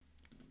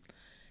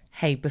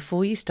Hey,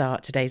 before you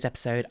start today's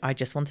episode, I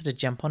just wanted to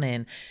jump on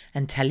in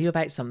and tell you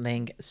about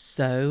something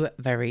so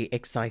very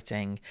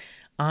exciting.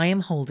 I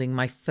am holding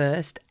my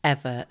first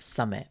ever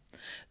summit.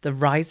 The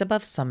Rise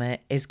Above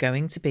Summit is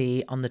going to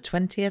be on the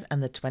 20th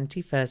and the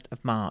 21st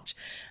of March,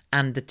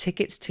 and the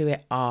tickets to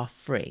it are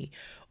free.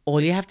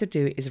 All you have to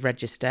do is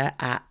register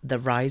at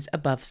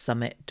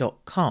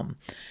theriseabovesummit.com.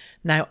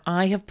 Now,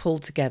 I have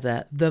pulled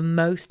together the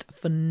most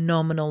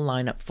phenomenal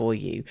lineup for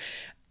you.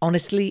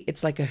 Honestly,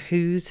 it's like a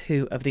who's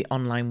who of the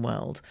online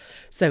world.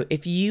 So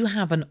if you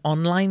have an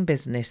online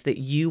business that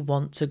you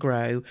want to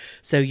grow,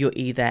 so you're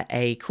either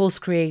a course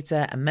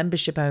creator, a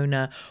membership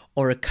owner,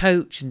 or a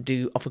coach and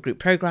do offer group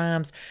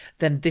programs,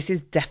 then this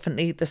is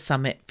definitely the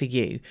summit for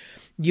you.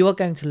 You are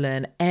going to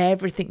learn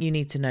everything you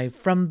need to know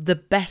from the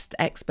best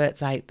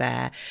experts out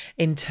there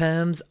in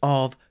terms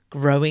of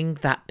growing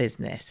that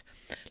business.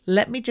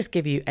 Let me just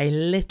give you a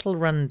little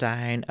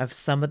rundown of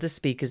some of the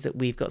speakers that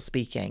we've got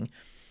speaking.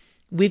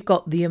 We've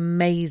got the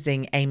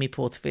amazing Amy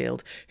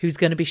Porterfield, who's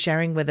going to be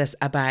sharing with us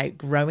about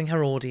growing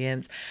her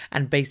audience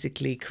and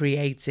basically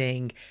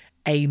creating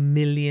 $1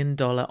 million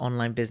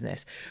online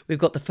business. We've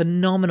got the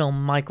phenomenal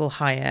Michael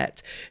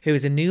Hyatt, who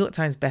is a New York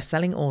Times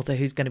bestselling author,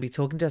 who's going to be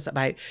talking to us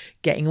about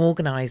getting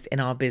organized in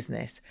our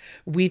business.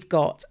 We've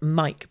got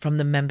Mike from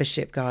the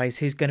Membership Guys,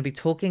 who's going to be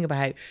talking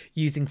about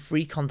using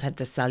free content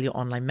to sell your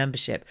online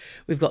membership.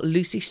 We've got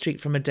Lucy Street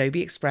from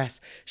Adobe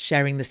Express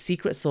sharing the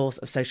secret sauce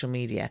of social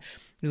media.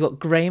 We've got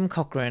Graham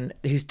Cochran,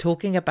 who's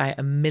talking about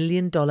 $1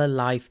 million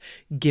life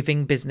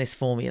giving business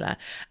formula.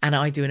 And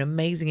I do an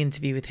amazing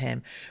interview with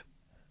him.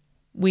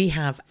 We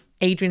have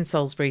Adrian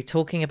Salisbury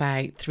talking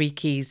about 3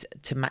 keys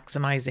to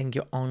maximizing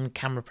your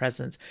on-camera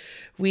presence.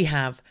 We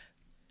have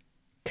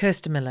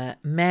Kirsten Miller,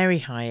 Mary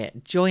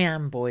Hyatt,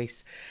 Joyanne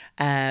Boyce.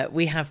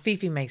 We have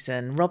Fifi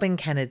Mason, Robin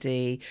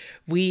Kennedy.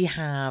 We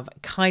have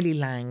Kylie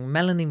Lang,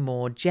 Melanie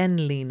Moore,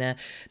 Jen Lena,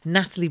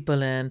 Natalie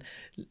Bullen,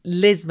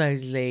 Liz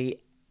Mosley.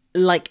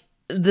 Like,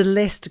 the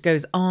list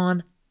goes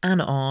on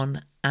and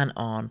on and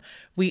on.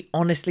 We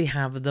honestly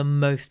have the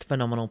most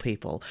phenomenal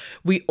people.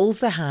 We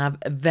also have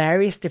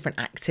various different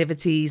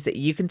activities that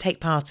you can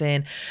take part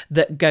in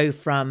that go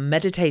from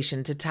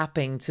meditation to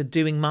tapping to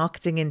doing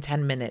marketing in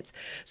 10 minutes.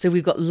 So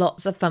we've got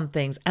lots of fun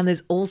things, and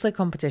there's also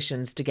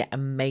competitions to get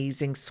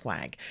amazing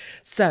swag.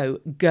 So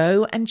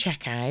go and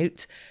check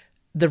out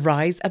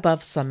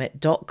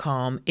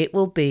theriseabovesummit.com. It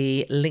will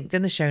be linked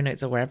in the show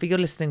notes or wherever you're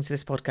listening to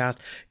this podcast.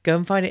 Go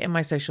and find it in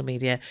my social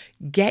media.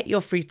 Get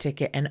your free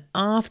ticket. And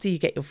after you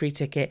get your free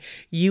ticket,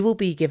 you will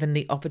be given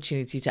the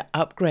opportunity to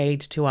upgrade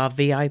to our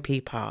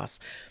VIP pass.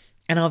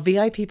 And our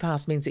VIP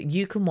pass means that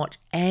you can watch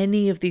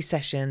any of these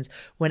sessions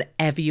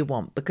whenever you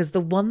want, because the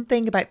one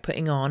thing about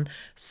putting on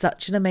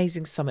such an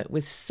amazing summit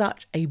with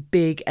such a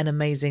big and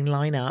amazing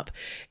lineup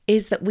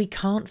is that we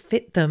can't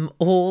fit them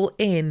all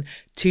in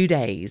 2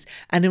 days.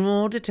 And in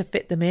order to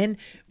fit them in,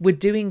 we're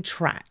doing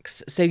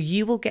tracks. So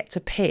you will get to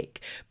pick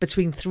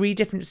between 3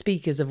 different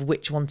speakers of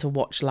which one to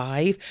watch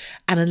live.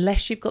 And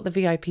unless you've got the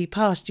VIP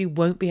pass, you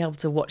won't be able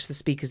to watch the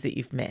speakers that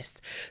you've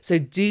missed. So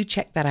do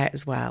check that out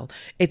as well.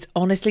 It's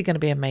honestly going to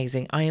be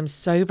amazing. I am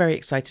so very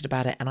excited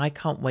about it, and I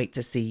can't wait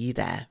to see you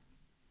there.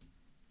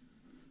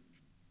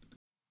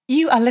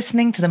 You are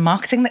listening to the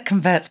Marketing That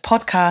Converts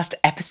podcast,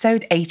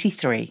 episode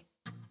 83.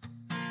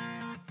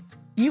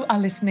 You are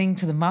listening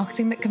to the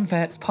Marketing That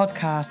Converts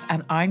podcast,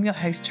 and I'm your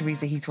host,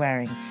 Teresa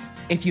Heath-Wareing.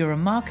 If you're a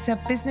marketer,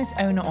 business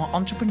owner, or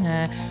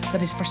entrepreneur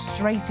that is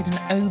frustrated and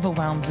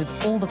overwhelmed with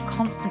all the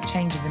constant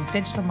changes in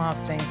digital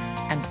marketing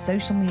and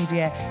social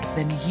media,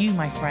 then you,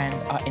 my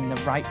friend, are in the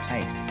right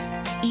place.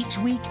 Each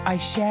week, I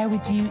share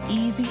with you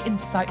easy,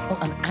 insightful,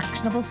 and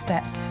actionable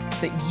steps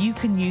that you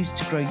can use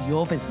to grow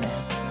your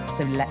business.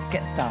 So let's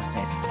get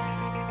started.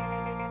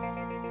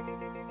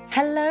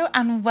 Hello,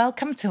 and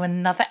welcome to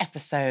another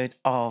episode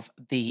of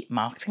the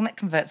Marketing That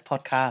Converts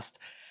podcast.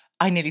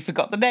 I nearly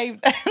forgot the name.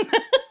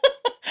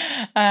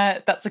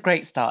 That's a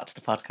great start to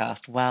the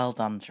podcast. Well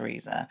done,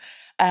 Teresa.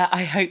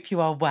 I hope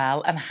you are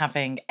well and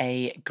having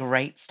a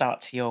great start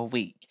to your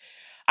week.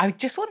 I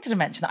just wanted to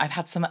mention that I've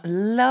had some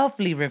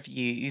lovely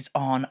reviews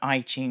on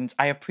iTunes.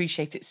 I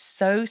appreciate it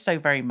so, so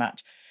very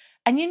much.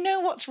 And you know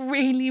what's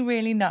really,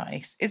 really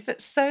nice is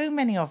that so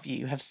many of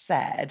you have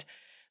said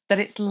that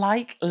it's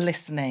like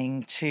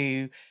listening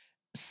to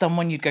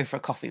someone you'd go for a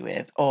coffee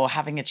with, or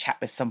having a chat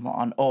with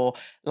someone, or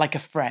like a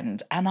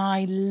friend. And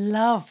I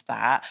love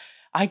that.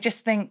 I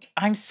just think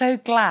I'm so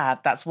glad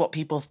that's what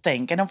people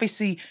think. And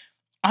obviously,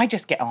 I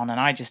just get on and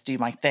I just do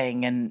my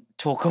thing and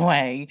talk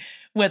away.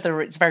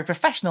 Whether it's very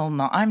professional or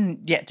not, I'm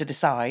yet to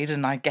decide.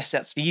 And I guess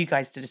that's for you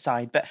guys to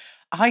decide. But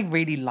I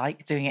really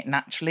like doing it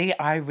naturally.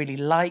 I really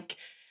like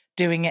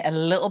doing it a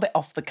little bit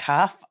off the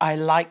cuff. I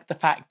like the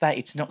fact that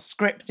it's not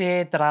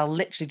scripted, that I'll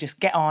literally just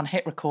get on,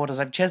 hit record as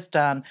I've just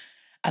done,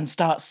 and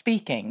start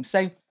speaking.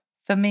 So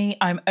for me,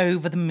 I'm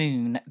over the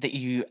moon that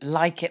you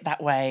like it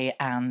that way,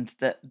 and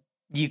that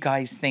you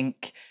guys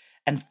think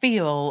and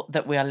feel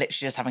that we are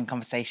literally just having a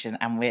conversation,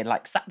 and we're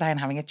like sat down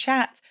having a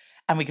chat,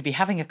 and we could be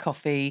having a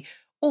coffee,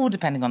 all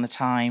depending on the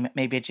time,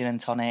 maybe a gin and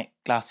tonic,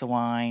 glass of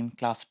wine,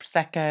 glass of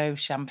Prosecco,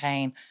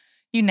 champagne,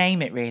 you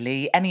name it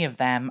really. Any of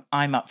them,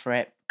 I'm up for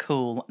it.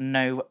 Cool,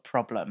 no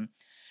problem.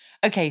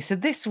 Okay, so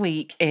this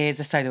week is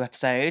a solo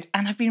episode,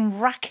 and I've been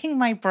racking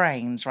my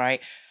brains, right?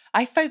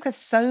 I focus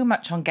so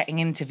much on getting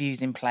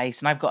interviews in place,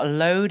 and I've got a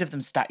load of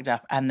them stacked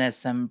up, and there's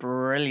some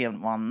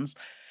brilliant ones.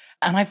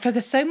 And I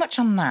focus so much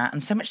on that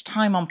and so much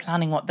time on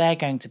planning what they're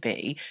going to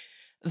be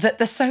that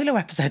the solo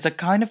episodes I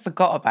kind of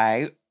forgot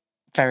about.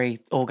 Very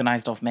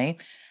organized of me.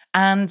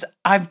 And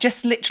I've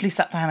just literally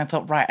sat down and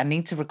thought, right, I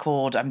need to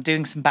record. I'm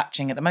doing some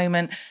batching at the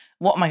moment.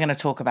 What am I going to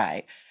talk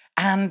about?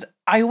 And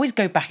I always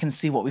go back and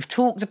see what we've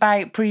talked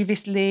about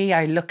previously.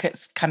 I look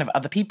at kind of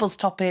other people's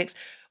topics.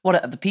 What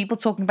are other people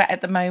talking about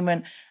at the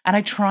moment? And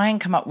I try and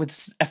come up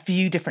with a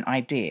few different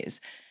ideas.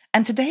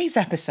 And today's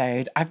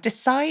episode, I've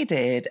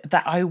decided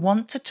that I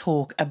want to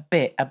talk a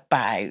bit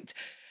about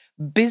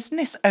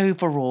business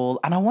overall.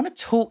 And I want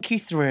to talk you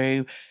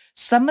through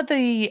some of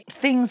the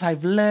things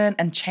I've learned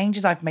and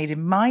changes I've made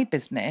in my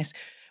business,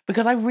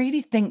 because I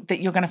really think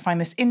that you're going to find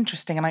this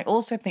interesting. And I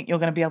also think you're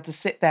going to be able to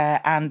sit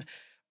there and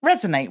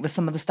resonate with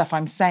some of the stuff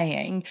I'm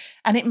saying.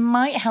 And it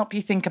might help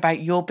you think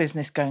about your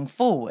business going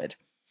forward.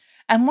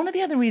 And one of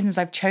the other reasons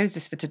I've chose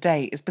this for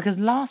today is because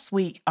last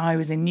week I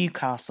was in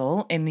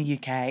Newcastle in the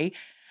UK,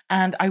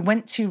 and I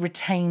went to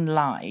Retain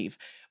Live,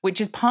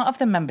 which is part of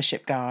the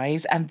membership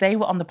guys. And they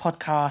were on the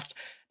podcast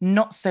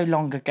not so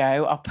long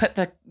ago. I'll put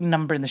the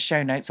number in the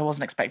show notes. I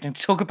wasn't expecting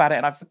to talk about it,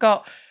 and I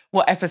forgot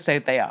what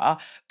episode they are.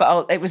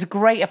 But it was a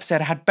great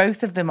episode. I had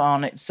both of them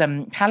on. It's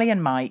Callie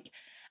and Mike.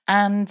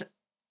 And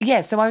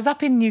yeah, so I was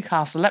up in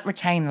Newcastle at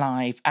Retain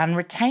Live, and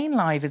Retain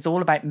Live is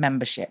all about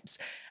memberships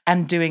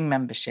and doing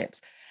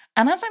memberships.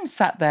 And as I'm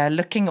sat there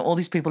looking at all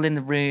these people in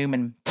the room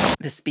and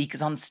the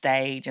speakers on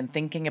stage and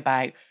thinking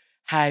about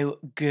how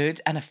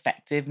good and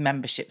effective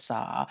memberships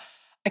are,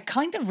 I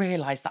kind of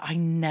realized that I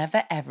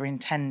never ever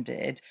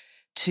intended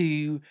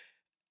to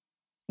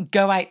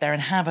go out there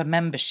and have a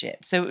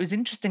membership. So it was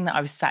interesting that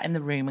I was sat in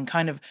the room and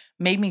kind of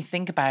made me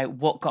think about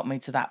what got me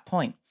to that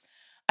point.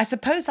 I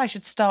suppose I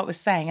should start with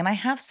saying, and I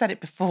have said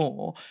it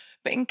before,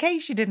 but in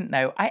case you didn't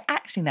know, I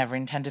actually never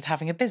intended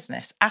having a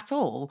business at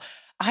all.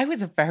 I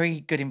was a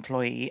very good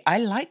employee. I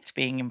liked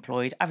being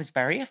employed. I was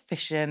very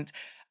efficient.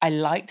 I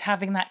liked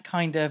having that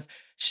kind of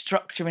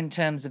structure in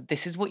terms of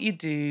this is what you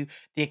do,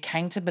 the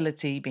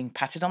accountability, being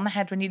patted on the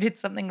head when you did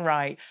something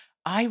right.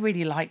 I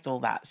really liked all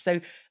that. So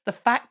the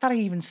fact that I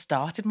even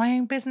started my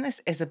own business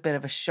is a bit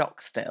of a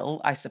shock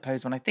still, I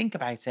suppose, when I think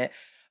about it.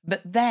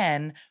 But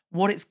then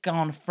what it's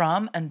gone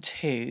from and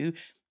to,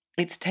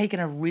 it's taken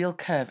a real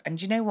curve. And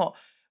do you know what?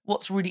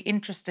 What's really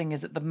interesting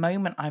is at the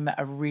moment, I'm at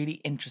a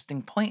really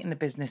interesting point in the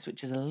business,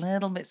 which is a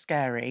little bit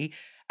scary.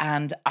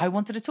 And I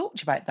wanted to talk to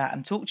you about that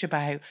and talk to you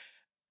about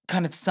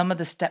kind of some of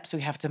the steps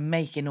we have to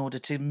make in order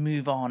to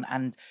move on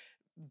and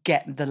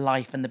get the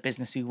life and the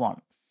business we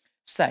want.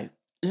 So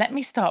let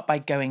me start by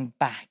going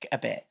back a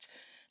bit.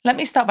 Let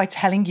me start by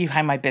telling you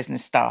how my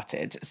business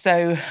started.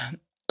 So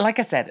like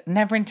I said,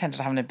 never intended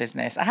having a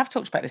business. I have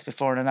talked about this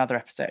before in another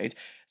episode,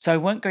 so I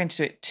won't go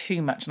into it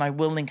too much, and I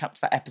will link up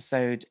to that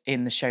episode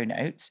in the show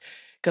notes,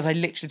 because I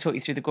literally talk you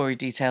through the gory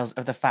details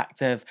of the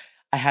fact of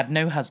I had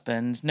no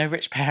husband, no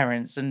rich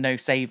parents, and no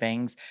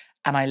savings,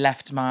 and I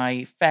left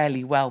my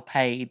fairly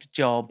well-paid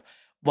job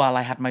while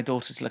I had my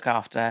daughter to look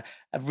after,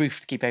 a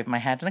roof to keep over my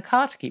head, and a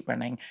car to keep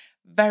running.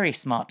 Very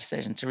smart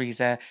decision,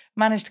 Teresa.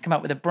 Managed to come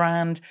up with a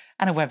brand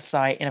and a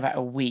website in about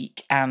a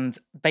week, and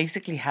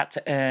basically had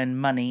to earn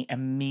money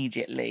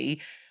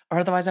immediately, or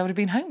otherwise I would have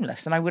been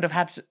homeless and I would have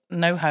had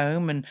no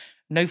home and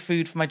no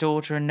food for my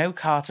daughter and no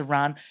car to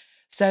run.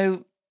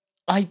 So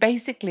I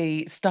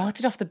basically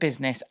started off the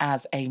business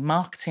as a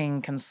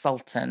marketing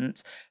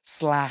consultant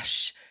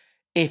slash,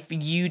 if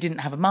you didn't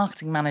have a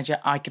marketing manager,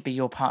 I could be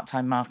your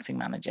part-time marketing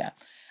manager.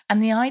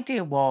 And the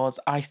idea was,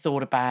 I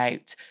thought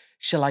about,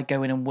 shall I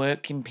go in and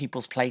work in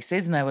people's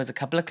places? And there was a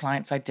couple of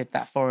clients I did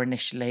that for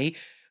initially.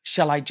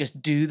 Shall I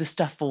just do the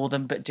stuff for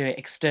them, but do it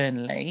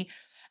externally?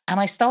 And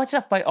I started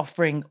off by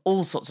offering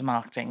all sorts of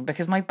marketing,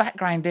 because my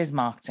background is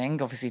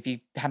marketing. Obviously, if you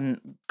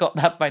hadn't got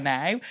that by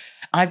now,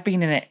 I've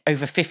been in it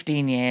over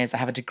 15 years. I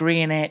have a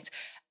degree in it.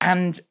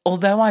 And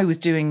although I was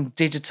doing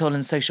digital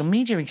and social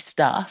media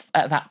stuff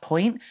at that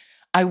point,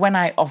 I went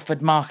out,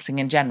 offered marketing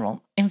in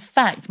general. In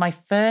fact, my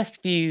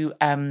first few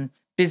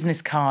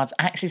business cards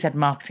actually said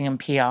marketing and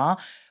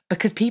PR,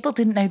 because people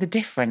didn't know the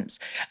difference.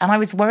 And I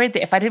was worried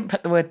that if I didn't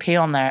put the word PR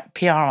on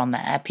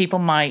there, people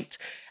might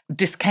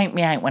discount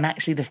me out when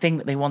actually the thing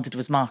that they wanted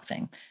was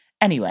marketing.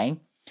 Anyway,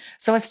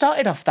 so I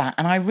started off that,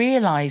 and I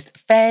realized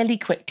fairly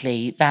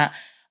quickly that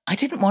I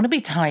didn't want to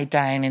be tied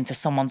down into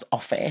someone's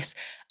office,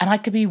 and I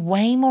could be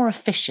way more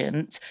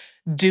efficient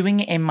doing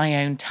it in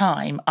my own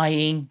time,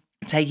 i.e.,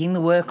 taking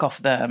the work off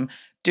them,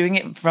 doing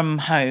it from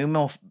home,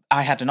 or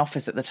I had an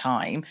office at the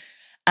time,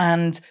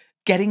 and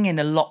getting in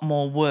a lot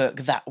more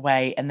work that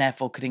way, and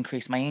therefore could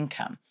increase my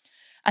income.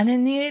 And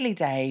in the early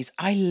days,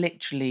 I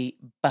literally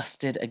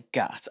busted a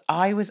gut.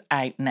 I was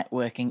out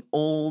networking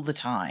all the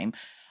time.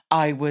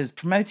 I was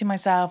promoting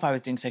myself. I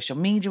was doing social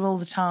media all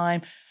the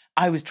time.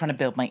 I was trying to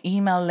build my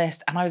email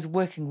list, and I was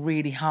working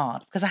really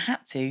hard because I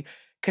had to,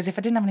 because if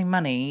I didn't have any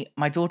money,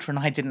 my daughter and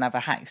I didn't have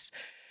a house.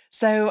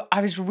 So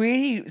I was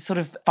really sort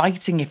of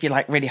fighting, if you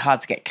like, really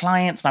hard to get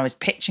clients, and I was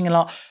pitching a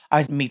lot. I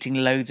was meeting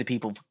loads of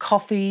people for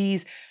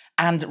coffees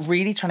and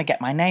really trying to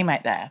get my name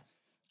out there.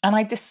 And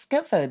I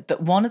discovered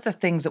that one of the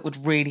things that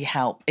would really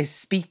help is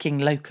speaking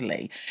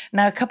locally.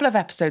 Now, a couple of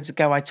episodes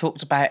ago, I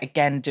talked about,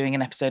 again, doing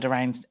an episode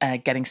around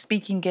getting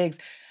speaking gigs.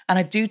 And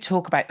I do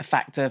talk about the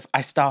fact of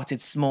I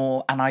started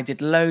small and I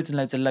did loads and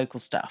loads of local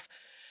stuff.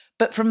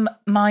 But from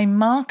my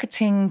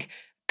marketing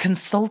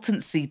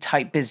consultancy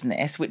type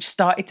business, which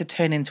started to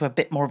turn into a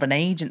bit more of an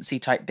agency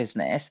type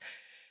business,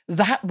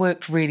 that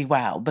worked really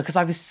well because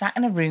I was sat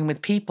in a room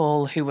with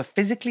people who were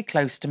physically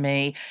close to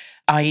me,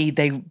 i.e.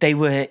 they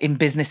were in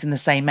business in the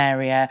same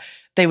area.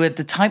 They were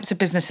the types of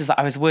businesses that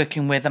I was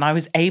working with, and I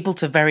was able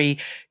to very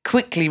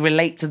quickly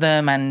relate to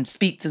them and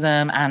speak to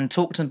them and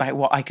talk to them about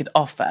what I could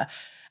offer.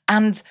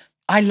 And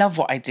I love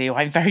what I do.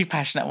 I'm very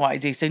passionate at what I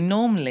do. So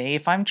normally,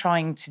 if I'm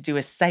trying to do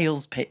a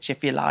sales pitch,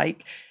 if you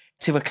like,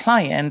 to a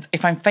client,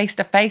 if I'm face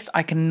to face,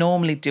 I can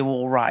normally do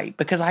all right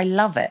because I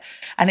love it.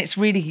 And it's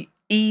really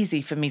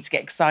easy for me to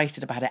get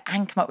excited about it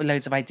and come up with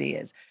loads of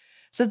ideas.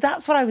 So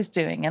that's what I was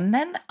doing. And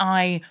then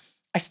I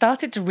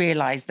started to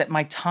realize that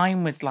my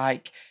time was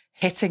like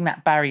hitting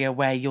that barrier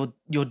where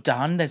you're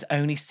done. There's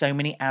only so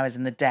many hours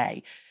in the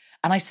day.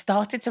 And I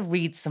started to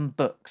read some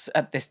books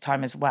at this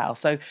time as well.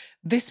 So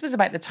this was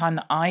about the time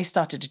that I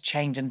started to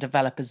change and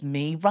develop as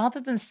me, rather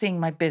than seeing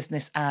my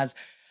business as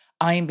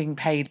I am being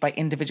paid by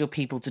individual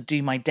people to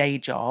do my day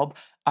job,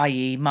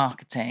 i.e.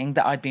 marketing,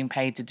 that I'd been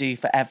paid to do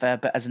forever,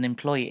 but as an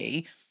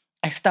employee.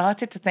 I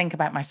started to think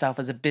about myself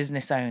as a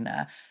business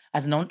owner,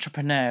 as an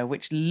entrepreneur,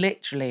 which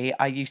literally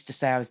I used to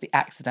say I was the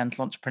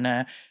accidental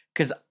entrepreneur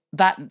because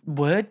that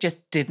word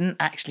just didn't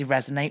actually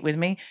resonate with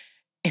me.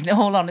 In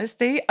all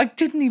honesty, I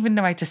didn't even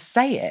know how to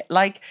say it.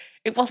 Like,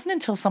 it wasn't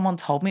until someone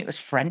told me it was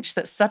French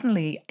that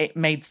suddenly it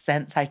made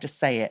sense how to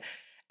say it.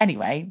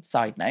 Anyway,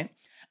 side note.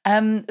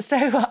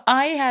 So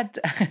I had,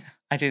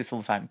 I do this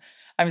all the time.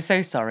 I'm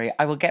so sorry.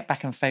 I will get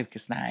back and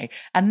focus now.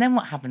 And then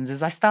what happens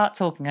is I start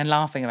talking and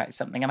laughing about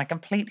something and I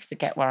completely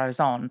forget where I was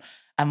on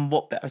and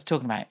what bit I was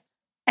talking about.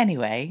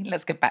 Anyway,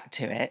 let's get back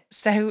to it.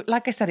 So,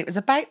 like I said, it was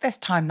about this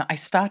time that I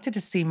started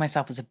to see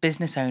myself as a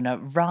business owner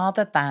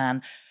rather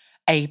than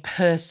a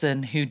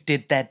person who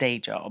did their day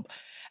job.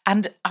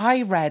 And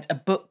I read a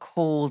book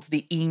called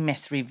The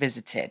E-Myth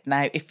Revisited.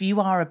 Now, if you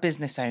are a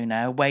business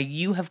owner where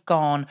you have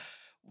gone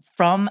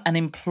from an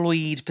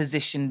employed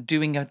position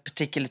doing a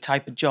particular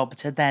type of job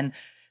to then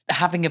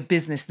having a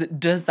business that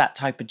does that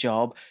type of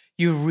job,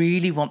 you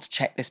really want to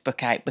check this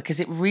book out because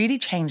it really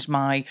changed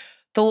my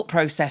thought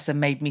process and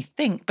made me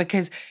think,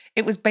 because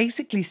it was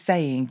basically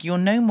saying you're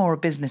no more a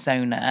business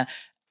owner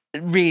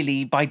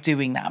really by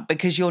doing that,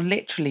 because you're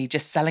literally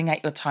just selling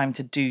out your time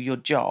to do your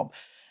job.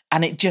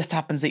 And it just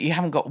happens that you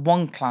haven't got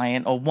one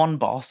client or one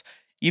boss,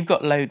 you've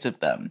got loads of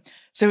them.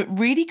 So it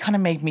really kind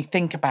of made me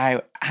think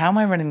about, how am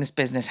I running this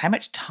business? How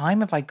much time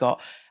have I got?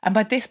 And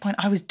by this point,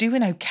 I was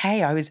doing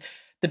okay.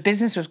 The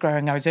business was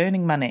growing, I was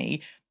earning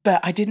money,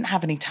 but I didn't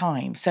have any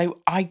time. So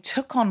I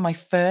took on my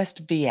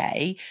first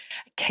VA,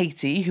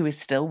 Katie, who is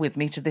still with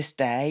me to this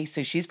day.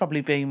 So she's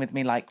probably been with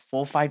me like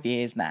 4 or 5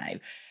 years now.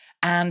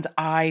 And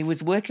I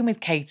was working with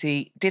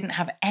Katie, didn't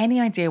have any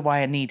idea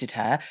why I needed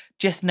her,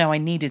 just know I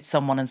needed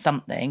someone and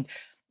something.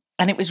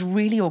 And it was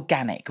really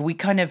organic.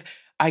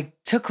 I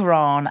took her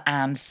on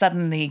and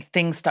suddenly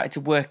things started to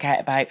work out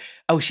about,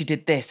 oh, she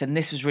did this and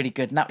this was really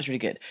good and that was really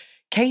good.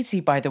 Katie,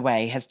 by the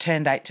way, has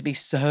turned out to be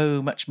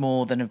so much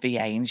more than a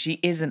VA, and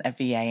she isn't a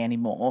VA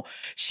anymore.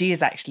 She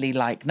is actually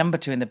like number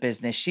 2 in the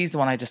business. She's the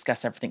one I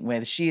discuss everything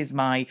with. She is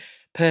my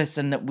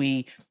person that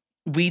we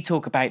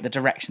talk about the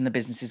direction the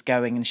business is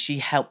going, and she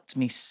helped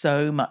me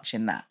so much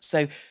in that.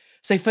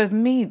 So for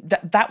me,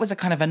 that was a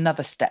kind of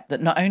another step,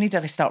 that not only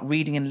did I start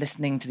reading and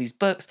listening to these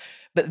books,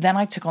 but then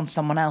I took on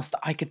someone else that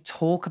I could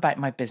talk about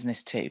my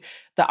business to,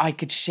 that I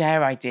could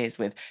share ideas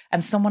with,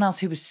 and someone else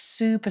who was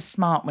super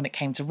smart when it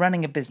came to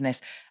running a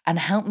business and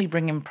helped me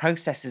bring in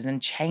processes and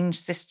change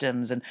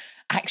systems and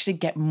actually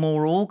get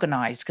more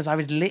organized, because I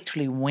was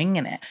literally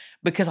winging it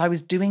because I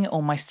was doing it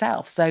all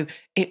myself. So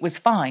it was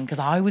fine because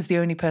I was the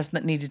only person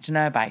that needed to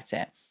know about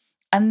it.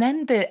 And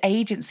then the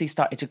agency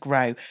started to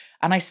grow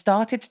and I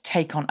started to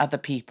take on other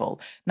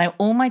people. Now,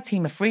 all my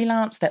team are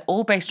freelance. They're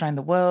all based around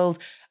the world.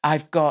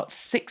 I've got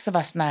 6 of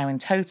us now in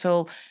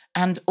total,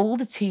 and all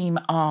the team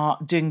are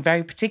doing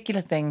very particular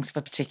things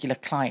for particular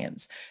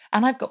clients.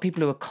 And I've got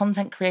people who are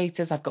content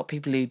creators. I've got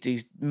people who do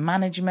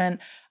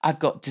management. I've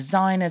got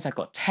designers. I've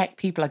got tech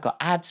people. I've got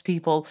ads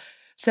people.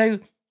 So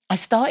I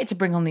started to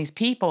bring on these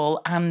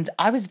people, and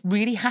I was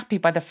really happy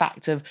by the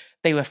fact of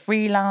they were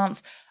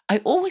freelance. And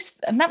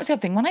that was the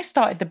other thing, when I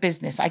started the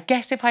business, I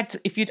guess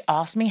if you'd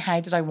asked me how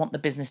did I want the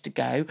business to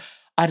go,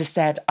 I'd have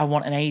said I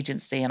want an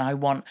agency and I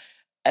want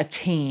a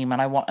team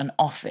and I want an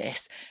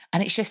office.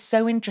 And it's just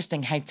so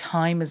interesting how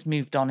time has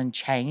moved on and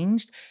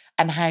changed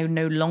and how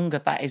no longer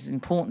that is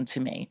important to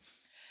me.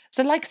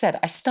 So, like I said,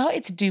 I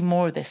started to do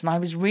more of this and I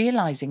was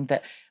realizing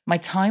that my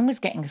time was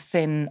getting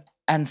thin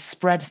and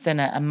spread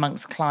thinner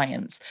amongst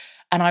clients.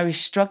 And I was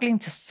struggling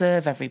to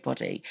serve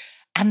everybody.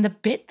 And the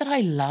bit that I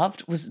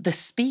loved was the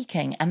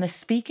speaking, and the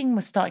speaking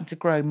was starting to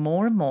grow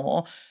more and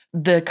more.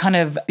 The kind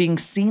of being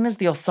seen as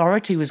the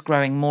authority was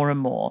growing more and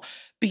more.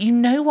 But you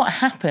know what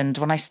happened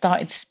when I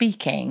started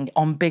speaking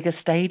on bigger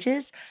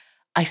stages?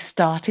 I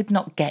started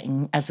not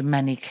getting as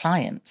many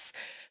clients.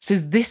 So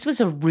this was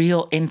a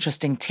real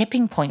interesting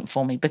tipping point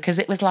for me because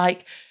it was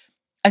like,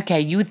 okay,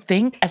 you would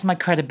think as my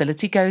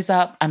credibility goes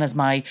up and as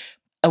my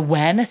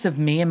awareness of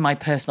me and my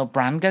personal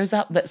brand goes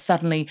up, that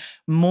suddenly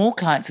more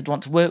clients would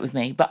want to work with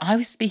me. But I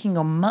was speaking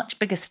on much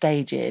bigger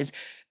stages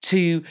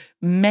to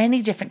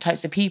many different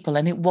types of people.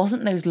 And it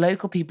wasn't those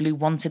local people who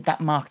wanted that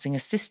marketing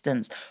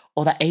assistance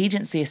or that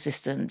agency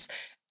assistance.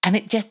 And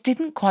it just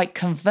didn't quite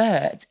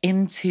convert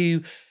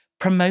into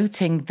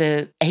promoting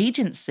the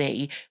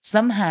agency.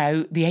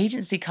 Somehow the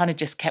agency kind of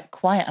just kept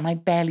quiet and I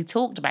barely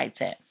talked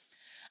about it.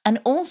 And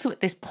also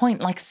at this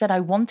point, like I said, I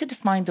wanted to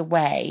find a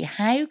way,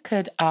 how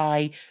could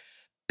I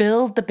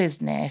build the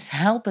business,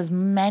 help as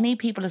many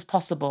people as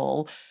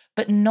possible,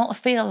 but not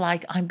feel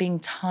like I'm being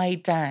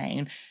tied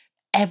down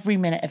every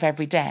minute of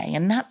every day.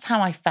 And that's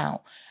how I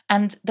felt.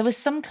 And there was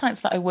some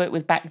clients that I worked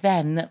with back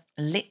then that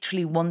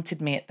literally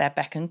wanted me at their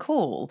beck and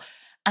call.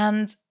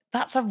 And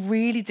that's a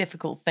really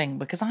difficult thing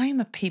because I'm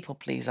a people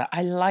pleaser.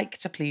 I like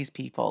to please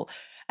people.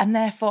 And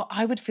therefore,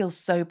 I would feel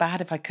so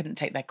bad if I couldn't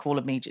take their call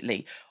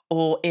immediately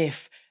or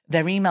if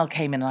their email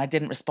came in and I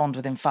didn't respond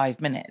within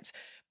 5 minutes.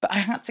 But I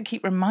had to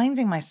keep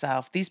reminding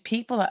myself, these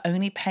people are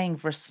only paying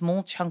for a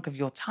small chunk of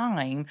your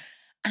time.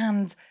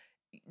 And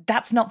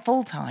that's not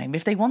full time.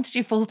 If they wanted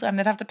you full time,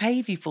 they'd have to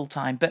pay for you full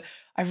time. But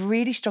I've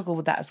really struggled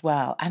with that as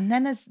well. And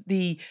then as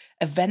the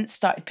events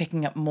started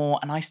picking up more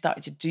and I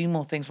started to do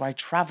more things where I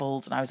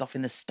traveled and I was off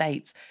in the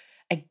States,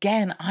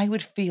 again, I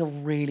would feel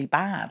really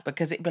bad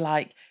because it'd be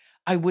like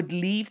I would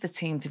leave the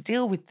team to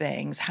deal with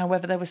things.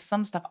 However, there was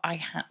some stuff I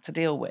had to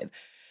deal with.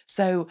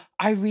 So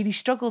I really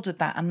struggled with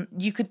that. And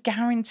you could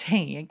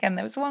guarantee, again,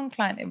 there was one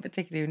client in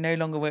particular who no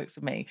longer works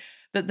with me,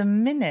 that the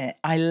minute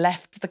I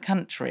left the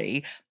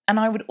country,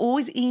 and I would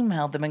always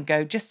email them and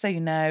go, just so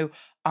you know,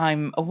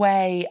 I'm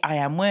away, I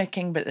am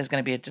working, but there's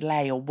going to be a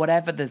delay or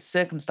whatever the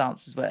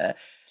circumstances were.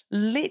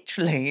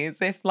 Literally,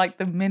 as if like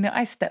the minute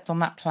I stepped on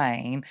that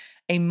plane,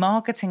 a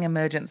marketing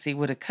emergency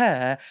would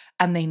occur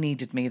and they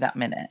needed me that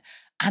minute.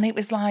 And it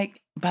was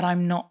like, but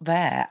I'm not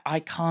there.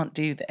 I can't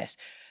do this.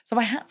 So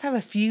I had to have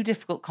a few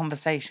difficult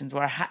conversations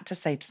where I had to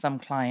say to some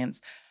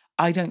clients,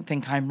 I don't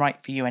think I'm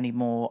right for you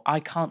anymore. I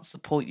can't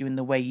support you in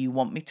the way you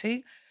want me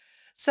to.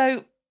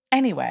 So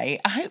anyway,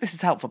 I hope this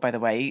is helpful, by the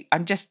way.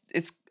 I'm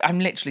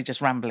literally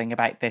just rambling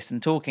about this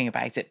and talking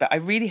about it, but I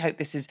really hope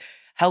this is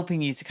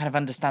helping you to kind of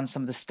understand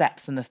some of the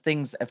steps and the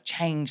things that have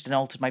changed and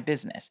altered my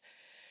business.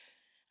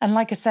 And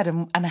like I said,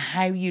 and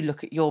how you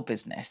look at your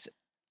business.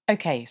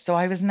 Okay, so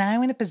I was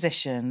now in a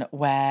position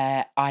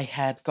where I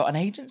had got an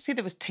agency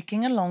that was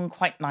ticking along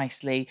quite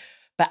nicely,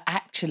 but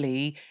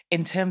actually,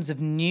 in terms of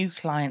new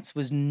clients,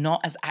 was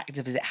not as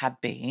active as it had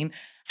been.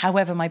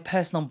 However, my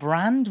personal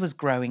brand was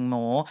growing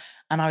more,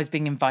 and I was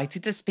being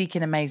invited to speak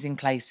in amazing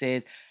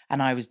places,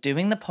 and I was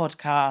doing the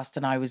podcast,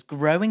 and I was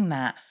growing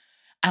that.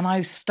 And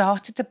I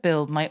started to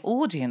build my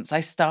audience.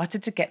 I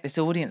started to get this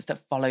audience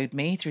that followed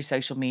me through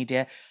social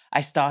media.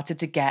 I started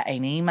to get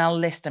an email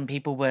list and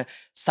people were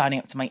signing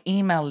up to my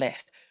email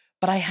list.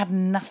 But I had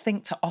nothing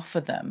to offer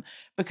them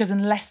because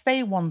unless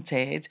they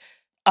wanted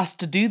us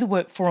to do the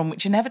work for them,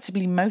 which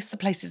inevitably most of the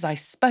places I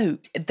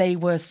spoke, they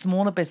were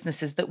smaller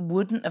businesses that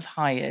wouldn't have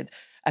hired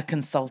a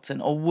consultant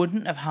or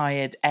wouldn't have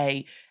hired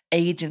a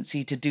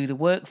agency to do the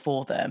work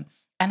for them.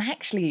 And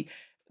actually,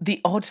 the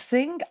odd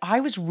thing, I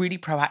was really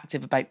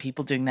proactive about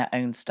people doing their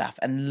own stuff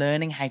and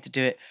learning how to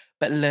do it,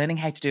 but learning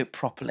how to do it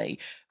properly.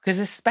 Because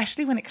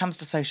especially when it comes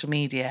to social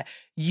media,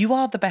 you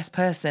are the best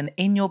person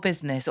in your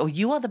business or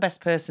you are the best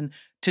person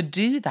to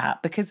do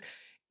that. Because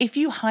if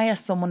you hire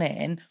someone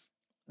in,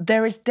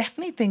 there is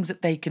definitely things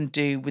that they can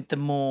do with the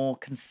more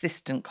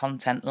consistent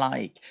content,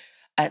 like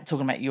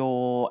talking about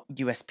your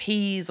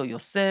USPs or your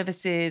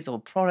services or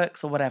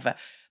products or whatever.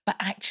 But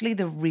actually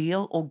the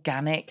real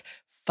organic,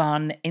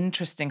 fun,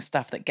 interesting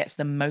stuff that gets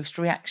the most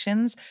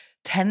reactions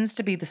tends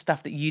to be the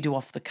stuff that you do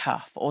off the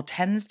cuff or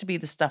tends to be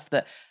the stuff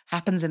that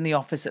happens in the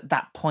office at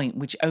that point,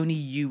 which only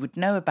you would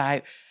know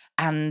about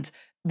and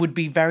would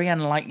be very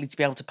unlikely to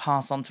be able to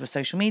pass on to a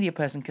social media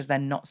person because they're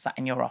not sat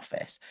in your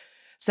office.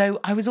 So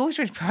I was always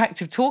really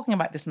proactive talking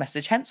about this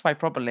message, hence why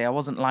probably I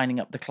wasn't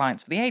lining up the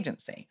clients for the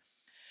agency.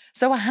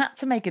 So I had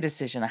to make a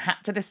decision. I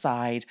had to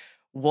decide,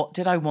 what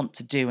did I want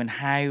to do and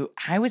how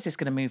is this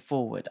going to move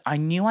forward? I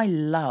knew I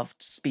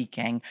loved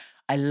speaking.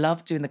 I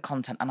loved doing the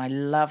content and I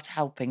loved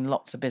helping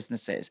lots of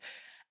businesses.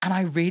 And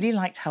I really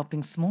liked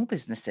helping small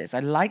businesses. I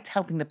liked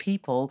helping the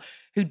people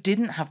who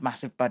didn't have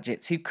massive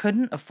budgets, who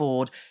couldn't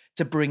afford to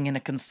to bring in a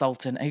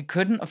consultant, who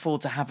couldn't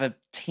afford to have a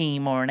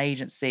team or an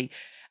agency.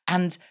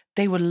 And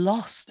they were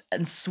lost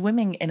and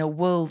swimming in a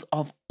world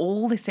of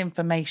all this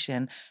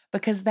information,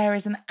 because there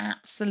is an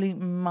absolute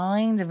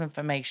mind of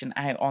information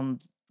out on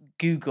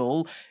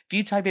Google. If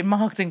you type in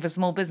marketing for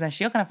small business,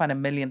 you're going to find a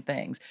million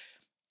things.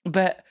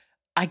 But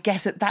I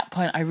guess at that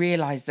point, I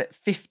realized that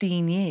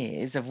 15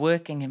 years of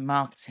working in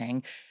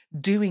marketing,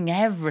 doing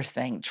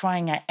everything,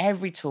 trying out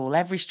every tool,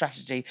 every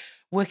strategy,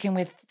 working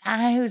with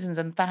thousands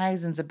and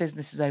thousands of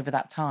businesses over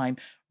that time,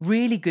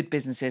 really good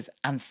businesses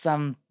and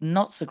some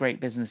not so great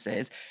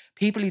businesses,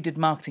 people who did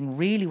marketing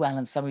really well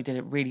and some who did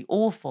it really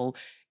awful,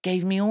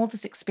 gave me all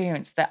this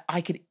experience that I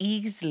could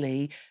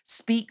easily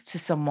speak to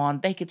someone.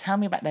 They could tell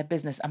me about their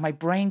business and my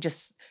brain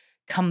just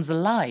comes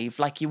alive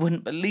like you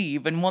wouldn't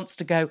believe and wants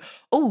to go,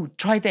 oh,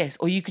 try this,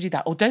 or you could do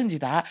that, or don't do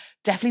that,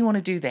 definitely want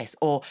to do this.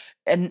 Or,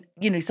 and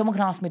someone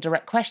can ask me a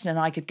direct question and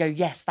I could go,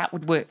 yes, that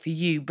would work for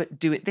you, but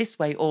do it this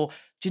way. Or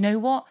do you know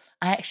what?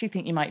 I actually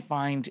think you might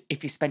find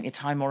if you spent your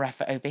time or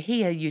effort over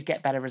here, you'd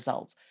get better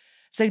results.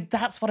 So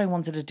that's what I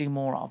wanted to do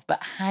more of.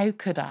 But how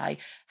could I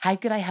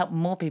help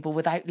more people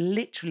without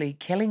literally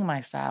killing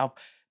myself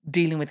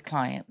dealing with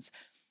clients?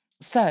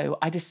 So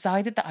I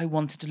decided that I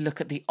wanted to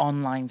look at the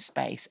online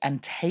space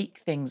and take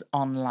things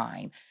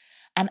online.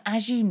 And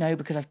as you know,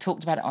 because I've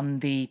talked about it on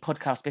the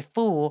podcast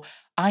before,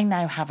 I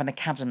now have an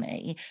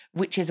academy,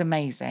 which is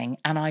amazing.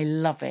 And I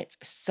love it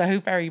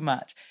so very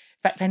much.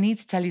 In fact, I need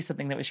to tell you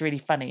something that was really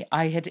funny.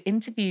 I had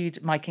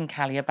interviewed Mike and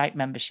Callie about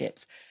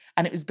memberships,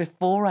 and it was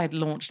before I'd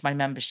launched my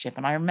membership.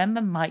 And I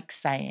remember Mike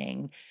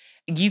saying,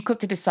 you've got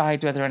to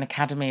decide whether an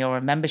academy or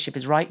a membership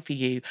is right for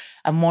you.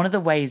 And one of the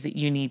ways that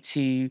you need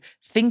to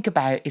think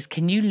about is,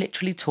 can you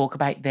literally talk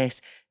about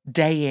this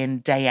day in,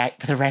 day out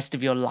for the rest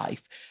of your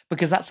life?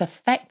 Because that's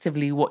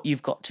effectively what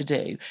you've got to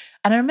do.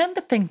 And I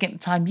remember thinking at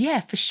the time,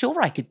 yeah, for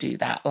sure I could do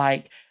that.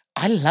 Like,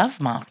 I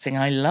love marketing.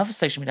 I love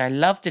social media. I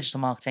love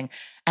digital marketing,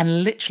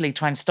 and literally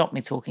try and stop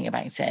me talking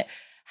about it.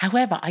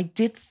 However, I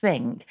did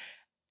think,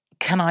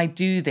 can I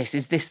do this?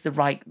 Is this the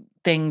right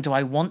thing? Do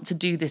I want to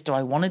do this? Do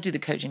I want to do the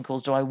coaching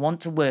calls? Do I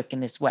want to work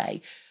in this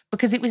way?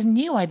 Because it was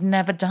new. I'd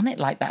never done it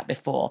like that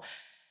before.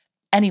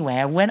 Anyway,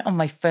 I went on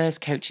my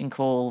first coaching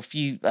call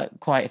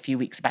quite a few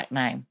weeks back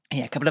now.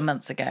 Yeah, a couple of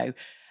months ago.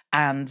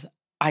 And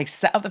I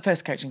set up the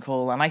first coaching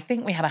call. And I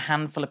think we had a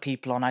handful of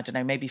people on, I don't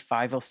know, maybe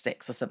 5 or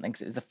 6 or something,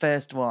 because it was the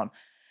first one.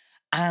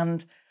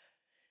 And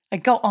I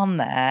got on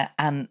there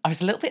and I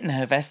was a little bit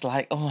nervous,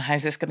 like, oh,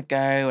 how's this going to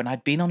go? And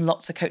I'd been on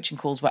lots of coaching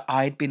calls where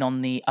I'd been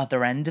on the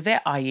other end of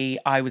it, i.e.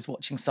 I was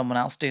watching someone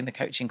else doing the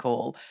coaching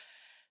call.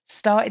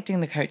 Started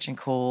doing the coaching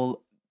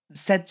call,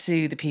 said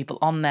to the people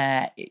on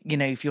there,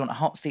 if you want a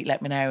hot seat,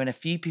 let me know. And a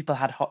few people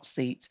had hot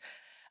seats.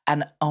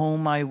 And oh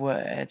my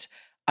word,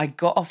 I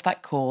got off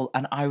that call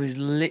and I was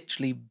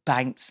literally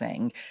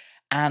bouncing.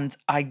 And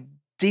I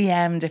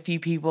DM'd a few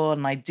people,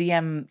 and I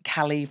DM'd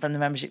Callie from the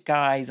membership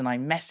guys, and I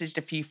messaged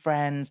a few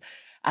friends,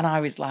 and I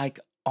was like,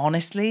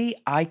 honestly,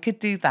 I could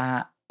do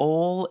that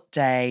all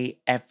day,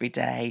 every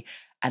day,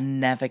 and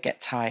never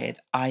get tired.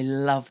 I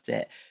loved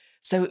it.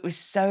 So it was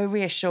so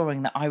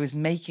reassuring that I was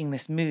making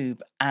this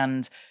move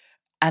and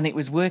it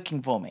was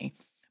working for me.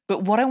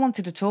 But what I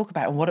wanted to talk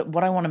about, and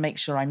what I want to make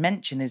sure I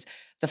mention, is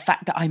the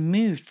fact that I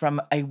moved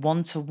from a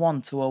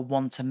one-to-one to a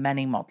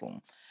one-to-many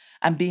model.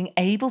 And being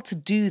able to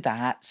do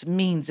that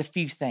means a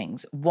few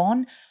things.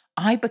 One,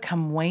 I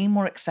become way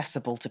more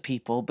accessible to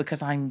people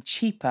because I'm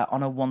cheaper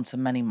on a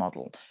one-to-many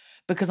model.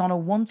 Because on a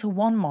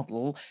one-to-one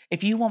model,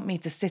 if you want me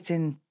to sit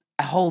in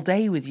a whole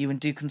day with you and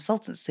do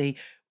consultancy,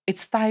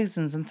 it's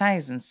thousands and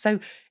thousands. So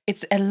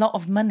it's a lot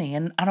of money.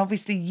 And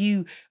obviously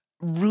you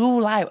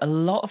rule out a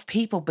lot of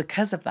people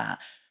because of that.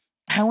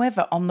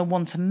 However, on the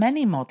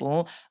one-to-many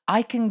model,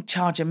 I can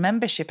charge a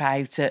membership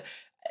out at,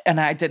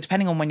 and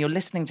depending on when you're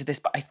listening to this,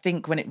 but I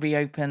think when it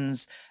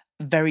reopens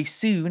very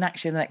soon,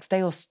 actually the next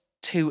day or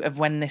two of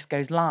when this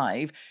goes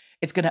live,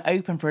 it's going to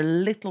open for a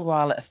little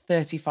while at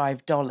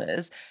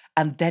 $35,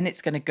 and then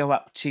it's going to go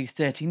up to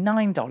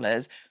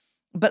 $39.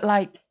 But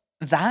like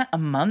that a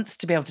month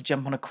to be able to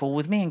jump on a call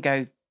with me and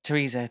go,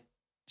 Teresa,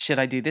 should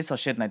I do this or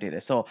shouldn't I do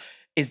this? Or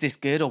is this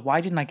good? Or why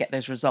didn't I get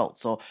those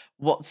results? Or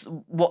what's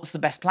the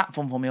best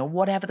platform for me? Or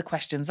whatever the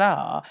questions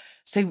are.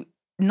 So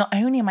not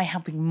only am I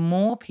helping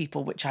more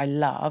people, which I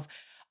love,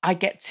 I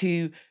get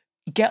to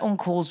get on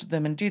calls with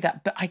them and do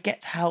that, but I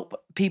get to help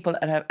people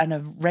at a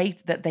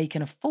rate that they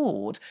can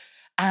afford.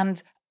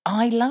 And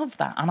I love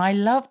that. And I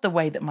love the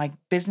way that my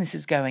business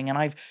is going. And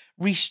I've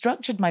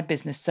restructured my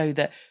business so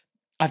that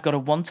I've got a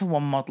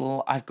one-to-one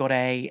model, I've got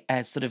a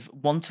sort of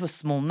one to a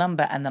small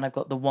number, and then I've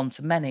got the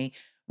one-to-many,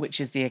 which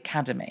is the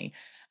academy.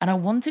 And I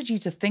wanted you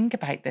to think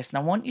about this. And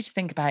I want you to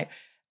think about,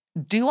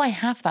 do I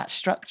have that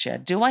structure?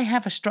 Do I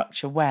have a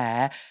structure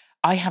where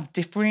I have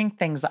differing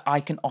things that I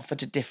can offer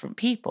to different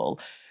people?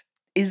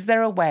 Is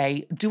there a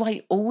way, do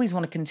I always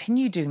want to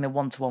continue doing the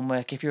one-to-one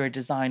work if you're a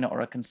designer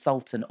or a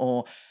consultant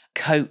or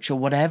coach or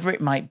whatever it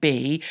might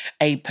be,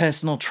 a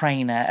personal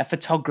trainer, a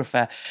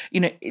photographer?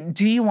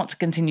 Do you want to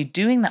continue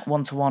doing that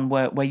one-to-one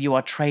work where you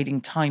are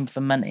trading time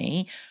for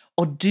money?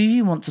 Or do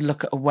you want to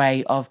look at a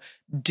way of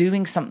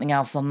doing something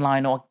else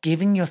online or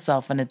giving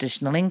yourself an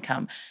additional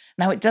income?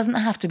 Now, it doesn't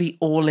have to be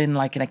all in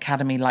like an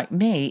academy like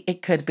me.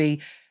 It could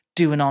be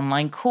do an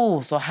online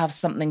course or have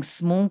something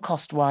small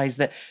cost wise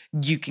that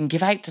you can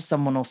give out to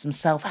someone, or some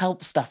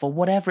self-help stuff or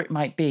whatever it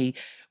might be,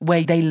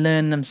 where they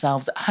learn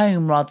themselves at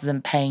home rather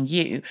than paying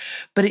you.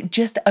 But it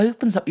just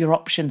opens up your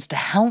options to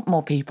help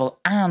more people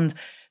and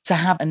to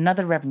have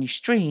another revenue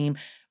stream,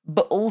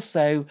 but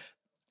also,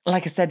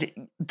 like I said,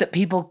 that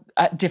people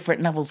at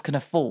different levels can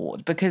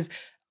afford. Because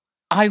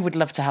I would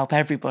love to help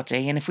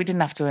everybody. And if we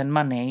didn't have to earn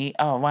money,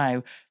 oh,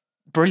 wow,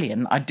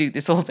 brilliant. I'd do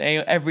this all day,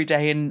 every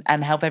day,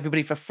 and help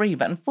everybody for free.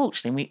 But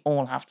unfortunately, we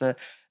all have to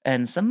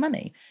earn some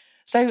money.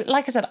 So,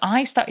 like I said,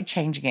 I started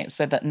changing it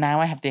so that now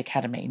I have the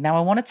academy. Now,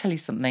 I want to tell you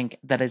something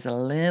that is a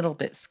little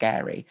bit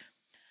scary.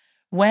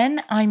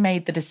 When I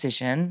made the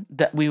decision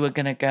that we were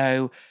going to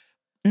go,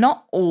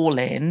 not all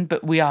in,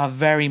 but we are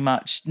very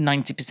much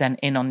 90%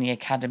 in on the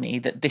academy,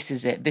 that this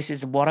is it. This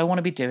is what I want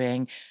to be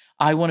doing.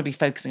 I want to be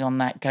focusing on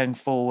that going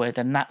forward.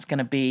 And that's going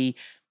to be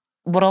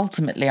what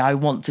ultimately I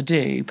want to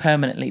do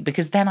permanently,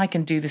 because then I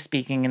can do the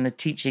speaking and the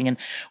teaching, and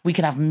we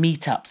can have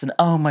meetups. And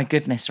oh my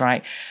goodness,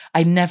 right?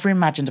 I never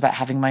imagined about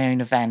having my own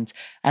event.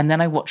 And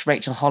then I watched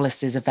Rachel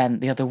Hollis's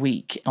event the other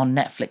week on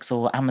Netflix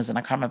or Amazon,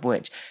 I can't remember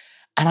which.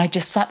 And I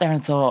just sat there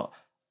and thought,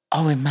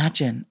 oh,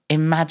 imagine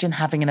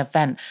having an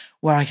event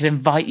where I could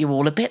invite you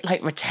all, a bit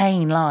like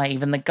Retain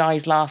Live and the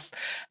guys last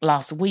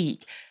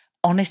week.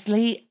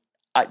 Honestly,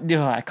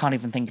 I can't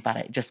even think about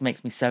it. It just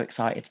makes me so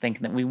excited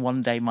thinking that we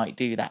one day might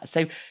do that.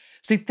 So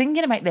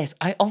thinking about this,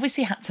 I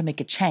obviously had to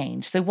make a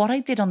change. So what I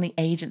did on the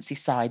agency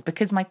side,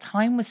 because my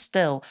time was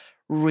still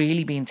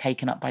really being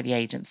taken up by the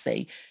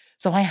agency,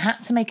 so I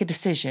had to make a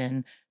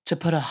decision to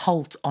put a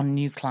halt on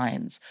new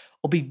clients,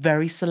 or be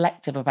very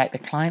selective about the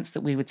clients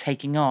that we were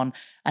taking on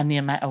and the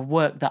amount of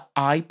work that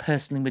I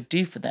personally would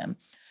do for them.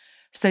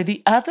 So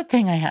the other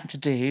thing I had to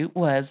do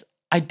was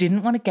I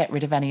didn't want to get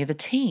rid of any of the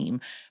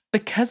team,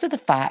 because of the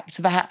fact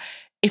that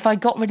if I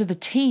got rid of the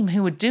team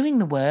who were doing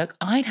the work,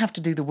 I'd have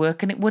to do the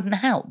work and it wouldn't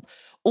help.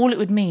 All it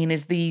would mean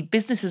is the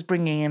business was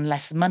bringing in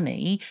less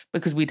money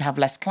because we'd have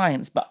less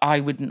clients, but I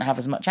wouldn't have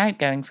as much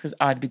outgoings because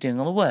I'd be doing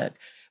all the work.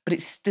 But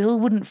it still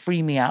wouldn't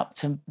free me up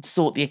to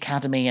sort the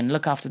academy and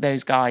look after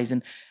those guys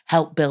and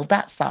help build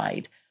that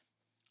side.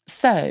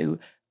 So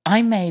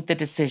I made the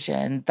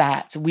decision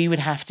that we would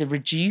have to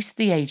reduce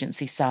the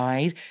agency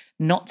side,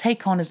 not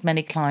take on as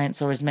many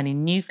clients or as many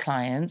new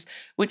clients,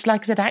 which,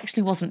 like I said,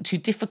 actually wasn't too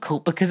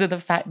difficult because of the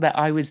fact that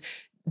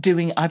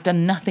I've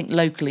done nothing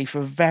locally for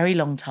a very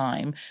long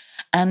time.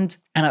 And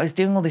I was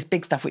doing all this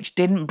big stuff, which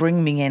didn't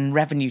bring me in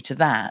revenue to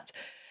that.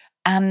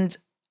 And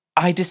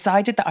I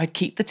decided that I'd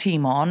keep the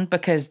team on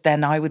because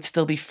then I would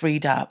still be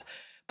freed up.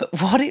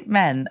 But what it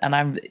meant, and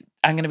I'm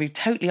going to be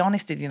totally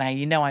honest with you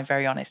now, I'm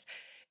very honest,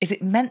 is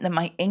it meant that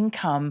my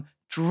income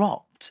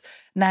dropped.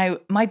 Now,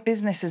 my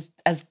business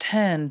has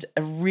turned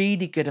a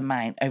really good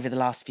amount over the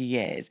last few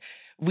years.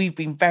 We've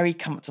been very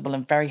comfortable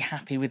and very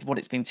happy with what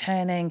it's been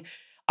turning.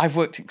 I've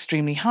worked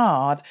extremely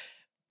hard,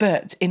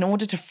 but in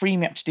order to free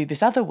me up to do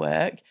this other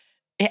work,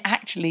 it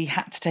actually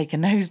had to take a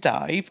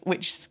nosedive,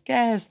 which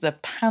scares the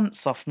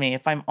pants off me,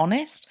 if I'm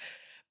honest.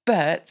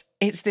 But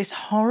it's this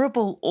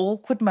horrible,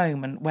 awkward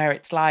moment where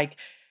it's like,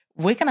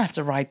 we're going to have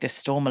to ride this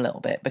storm a little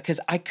bit, because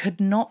I could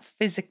not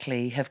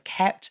physically have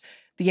kept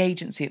the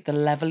agency at the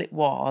level it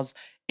was,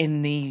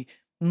 in the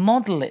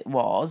model it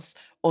was,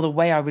 or the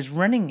way I was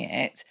running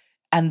it,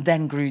 and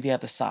then grew the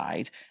other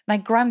side. Now,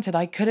 granted,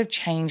 I could have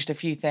changed a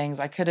few things.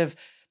 I could have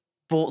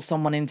brought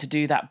someone in to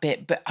do that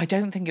bit, but I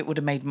don't think it would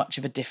have made much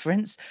of a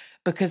difference,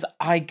 because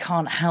I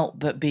can't help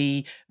but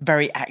be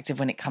very active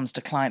when it comes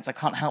to clients. I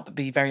can't help but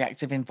be very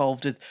active,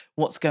 involved with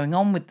what's going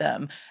on with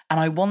them. And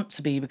I want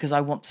to be, because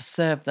I want to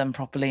serve them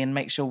properly and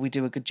make sure we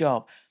do a good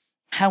job.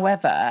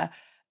 However,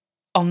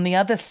 on the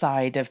other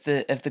side of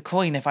the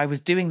coin, if I was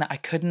doing that, I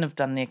couldn't have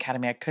done the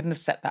academy. I couldn't have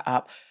set that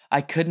up.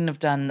 I couldn't have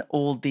done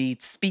all the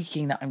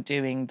speaking that I'm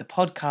doing, the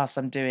podcasts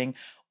I'm doing,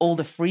 all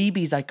the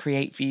freebies I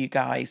create for you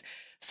guys.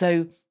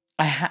 So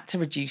I had to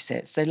reduce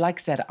it. So like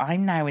I said,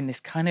 I'm now in this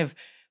kind of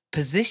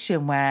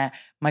position where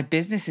my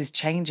business is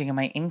changing and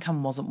my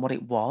income wasn't what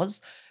it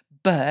was,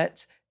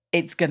 but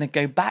it's going to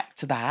go back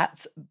to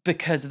that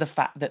because of the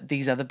fact that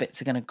these other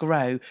bits are going to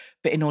grow.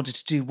 But in order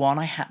to do one,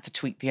 I had to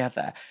tweak the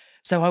other.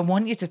 So I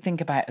want you to think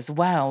about as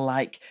well,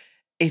 like,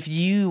 if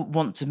you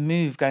want to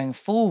move going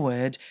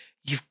forward,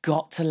 you've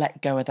got to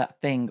let go of that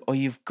thing, or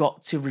you've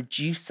got to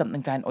reduce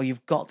something down, or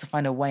you've got to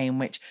find a way in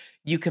which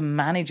you can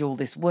manage all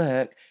this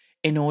work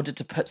in order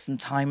to put some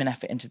time and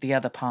effort into the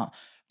other part.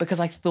 Because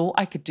I thought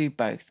I could do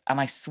both.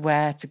 And I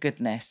swear to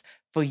goodness,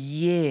 for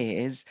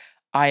years,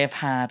 I have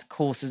had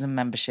courses and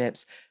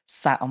memberships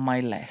sat on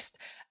my list.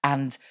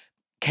 And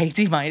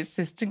Katie, my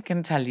assistant,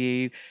 can tell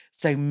you,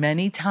 so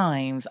many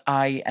times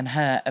I and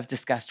her have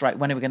discussed, right,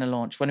 when are we going to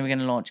launch? When are we going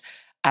to launch?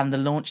 And the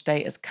launch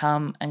date has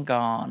come and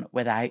gone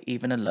without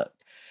even a look.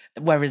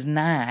 Whereas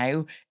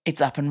now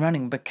it's up and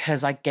running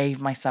because I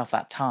gave myself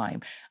that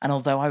time. And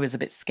although I was a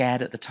bit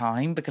scared at the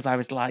time because I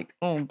was like,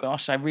 oh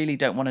gosh, I really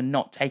don't want to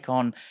not take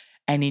on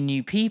any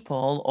new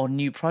people or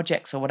new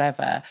projects or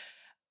whatever,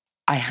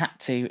 I had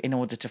to in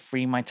order to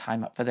free my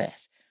time up for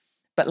this.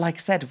 But like I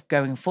said,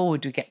 going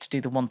forward, we get to do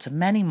the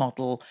one-to-many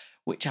model,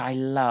 which I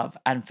love.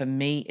 And for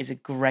me is a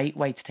great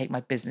way to take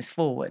my business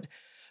forward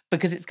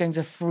because it's going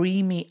to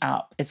free me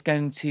up. It's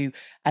going to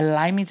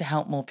allow me to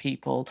help more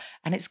people.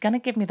 And it's going to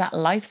give me that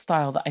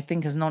lifestyle that I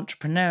think as an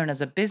entrepreneur and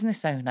as a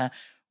business owner,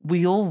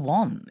 we all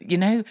want.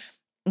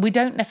 We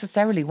don't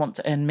necessarily want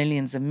to earn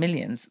millions and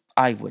millions.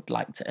 I would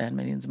like to earn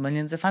millions and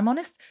millions, if I'm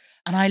honest.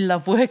 And I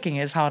love working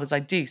as hard as I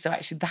do. So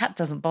actually, that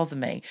doesn't bother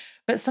me.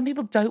 But some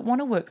people don't want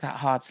to work that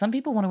hard. Some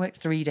people want to work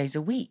 3 days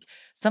a week.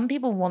 Some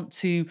people want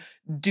to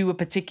do a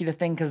particular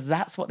thing because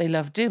that's what they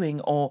love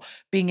doing, or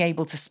being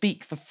able to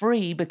speak for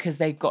free because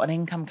they've got an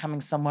income coming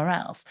somewhere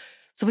else.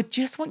 So I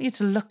just want you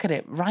to look at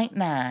it right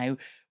now,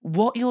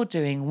 what you're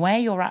doing, where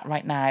you're at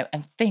right now,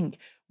 and think,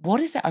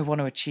 what is it I want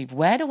to achieve?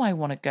 Where do I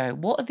want to go?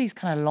 What are these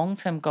kind of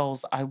long-term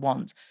goals that I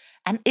want?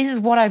 And is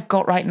what I've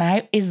got right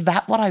now, is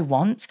that what I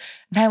want?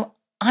 Now,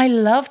 I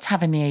loved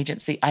having the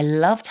agency. I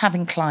loved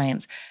having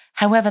clients.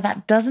 However,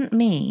 that doesn't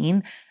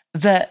mean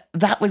that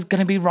that was going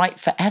to be right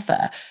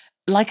forever.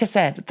 Like I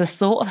said, the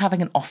thought of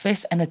having an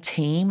office and a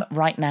team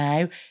right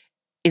now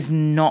is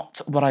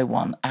not what I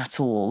want at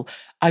all.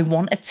 I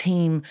want a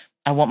team.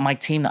 I want my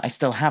team that I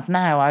still have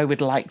now. I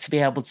would like to be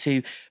able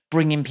to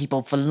bring in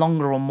people for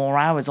longer or more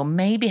hours, or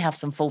maybe have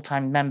some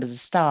full-time members of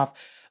staff,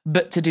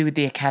 but to do with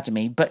the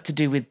academy, but to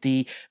do with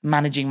the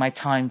managing my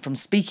time from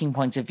speaking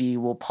point of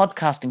view or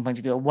podcasting point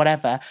of view or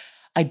whatever.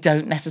 I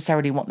don't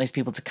necessarily want those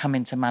people to come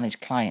in to manage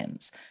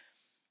clients.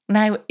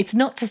 Now, it's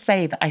not to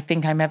say that I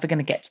think I'm ever going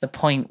to get to the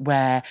point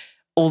where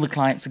all the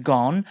clients are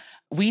gone.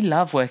 We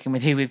love working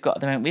with who we've got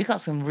at the moment. We've got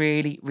some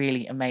really,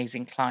 really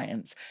amazing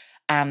clients,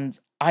 and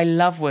I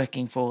love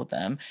working for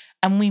them.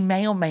 And we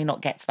may or may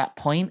not get to that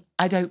point.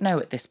 I don't know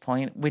at this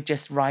point. We're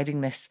just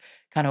riding this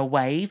kind of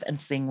wave and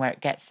seeing where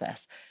it gets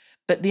us.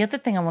 But the other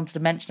thing I wanted to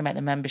mention about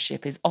the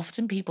membership is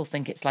often people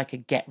think it's like a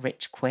get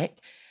rich quick.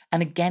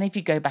 And again, if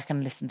you go back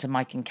and listen to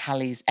Mike and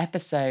Callie's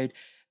episode,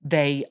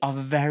 they are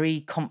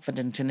very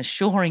confident in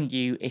assuring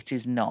you it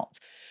is not.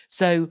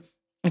 So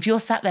if you're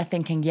sat there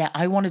thinking, yeah,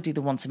 I want to do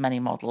the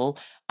one-to-many model,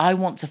 I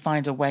want to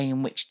find a way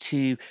in which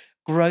to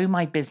grow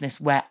my business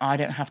where I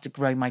don't have to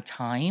grow my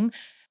time,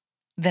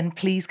 then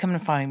please come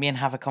and find me and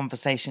have a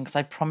conversation, because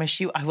I promise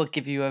you I will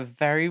give you a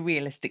very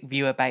realistic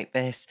view about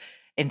this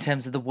in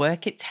terms of the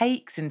work it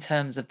takes, in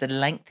terms of the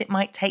length it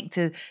might take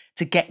to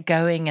get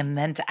going and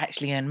then to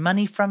actually earn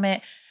money from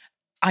it.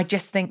 I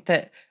just think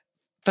that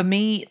for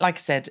me, like I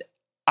said,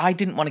 I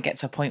didn't want to get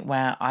to a point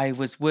where I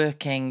was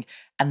working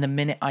and the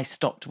minute I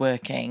stopped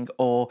working,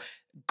 or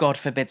God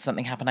forbid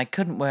something happened, I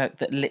couldn't work,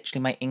 that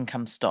literally my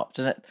income stopped.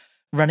 And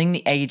running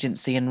the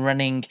agency and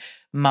running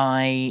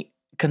my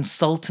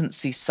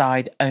consultancy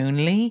side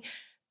only,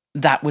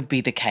 that would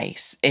be the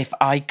case. If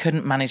I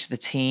couldn't manage the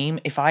team,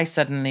 if I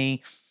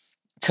suddenly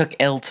took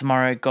ill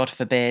tomorrow, God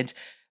forbid,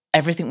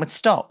 everything would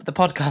stop. The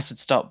podcast would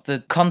stop.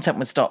 The content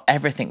would stop.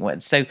 Everything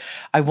would. So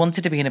I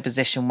wanted to be in a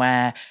position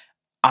where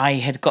I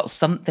had got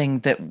something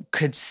that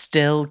could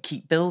still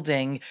keep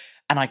building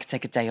and I could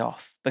take a day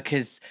off,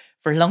 because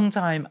for a long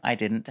time I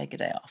didn't take a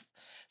day off.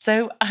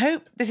 So I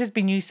hope this has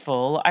been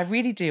useful. I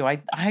really do.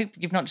 I hope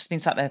you've not just been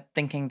sat there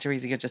thinking,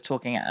 Teresa, you're just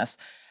talking at us.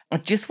 I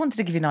just wanted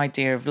to give you an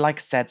idea of, like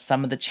I said,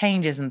 some of the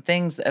changes and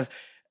things that have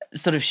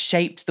sort of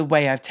shaped the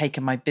way I've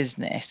taken my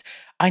business.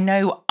 I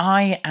know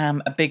I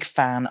am a big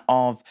fan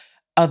of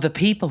other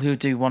people who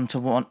do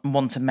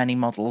one-to-many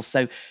models.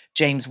 So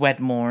James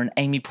Wedmore and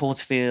Amy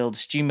Porterfield,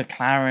 Stu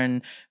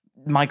McLaren,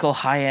 Michael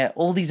Hyatt,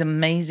 all these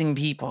amazing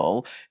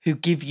people who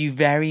give you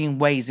varying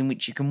ways in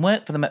which you can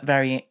work for them at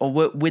varying, or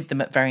work with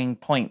them at varying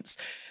points.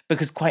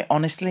 Because quite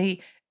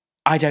honestly,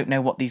 I don't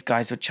know what these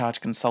guys would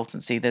charge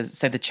consultancy.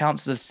 So the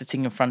chances of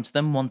sitting in front of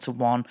them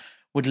one-to-one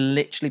would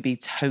literally be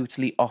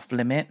totally off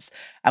limits.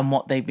 And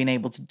what they've been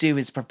able to do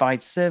is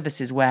provide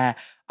services where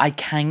I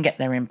can get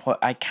their input,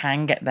 I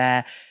can get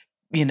their,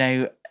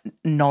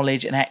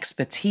 knowledge and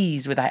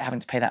expertise without having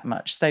to pay that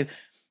much. So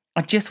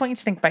I just want you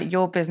to think about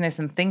your business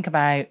and think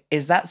about,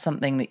 is that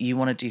something that you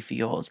want to do for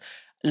yours?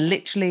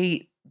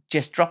 Literally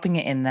just dropping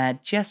it in there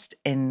just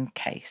in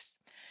case.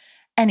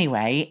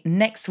 Anyway,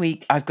 next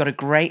week, I've got a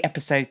great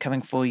episode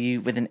coming for you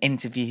with an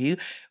interview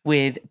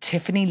with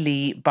Tiffany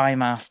Lee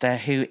Bymaster,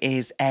 who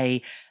is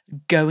a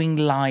going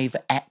live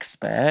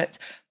expert.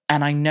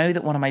 And I know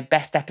that one of my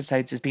best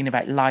episodes has been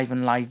about live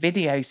and live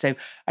video. So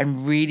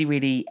I'm really,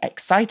 really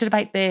excited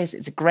about this.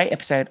 It's a great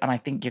episode, and I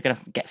think you're going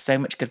to get so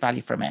much good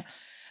value from it.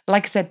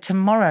 Like I said,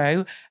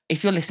 tomorrow,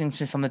 if you're listening to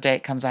this on the day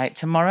it comes out,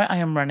 tomorrow I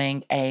am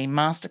running a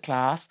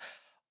masterclass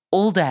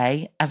all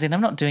day, as in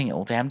I'm not doing it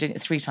all day, I'm doing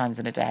it 3 times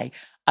in a day.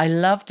 I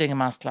love doing a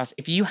masterclass.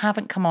 If you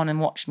haven't come on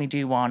and watched me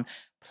do one,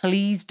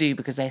 please do,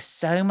 because they're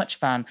so much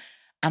fun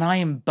and I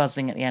am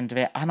buzzing at the end of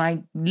it. And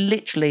I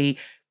literally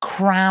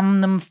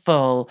cram them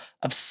full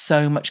of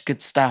so much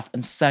good stuff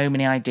and so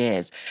many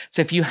ideas.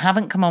 So if you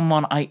haven't come on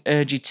one, I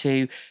urge you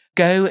to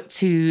go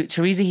to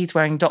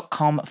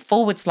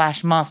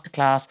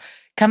teresaheathwareing.com/masterclass.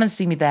 Come and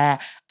see me there.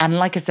 And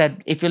like I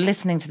said, if you're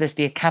listening to this,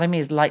 the Academy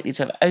is likely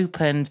to have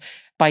opened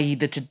by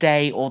either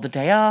today or the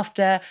day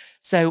after.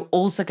 So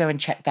also go and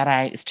check that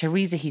out. It's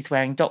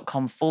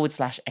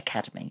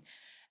teresaheathwareing.com/academy.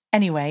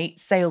 Anyway,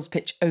 sales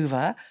pitch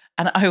over,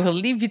 and I will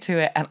leave you to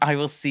it, and I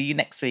will see you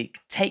next week.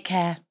 Take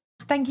care.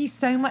 Thank you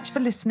so much for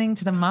listening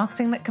to the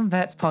Marketing That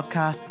Converts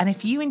podcast. And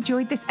if you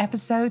enjoyed this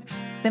episode,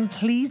 then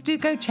please do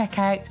go check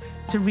out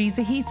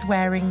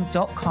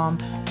teresaheathwareing.com,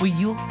 where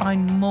you'll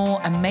find more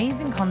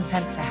amazing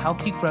content to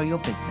help you grow your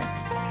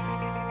business.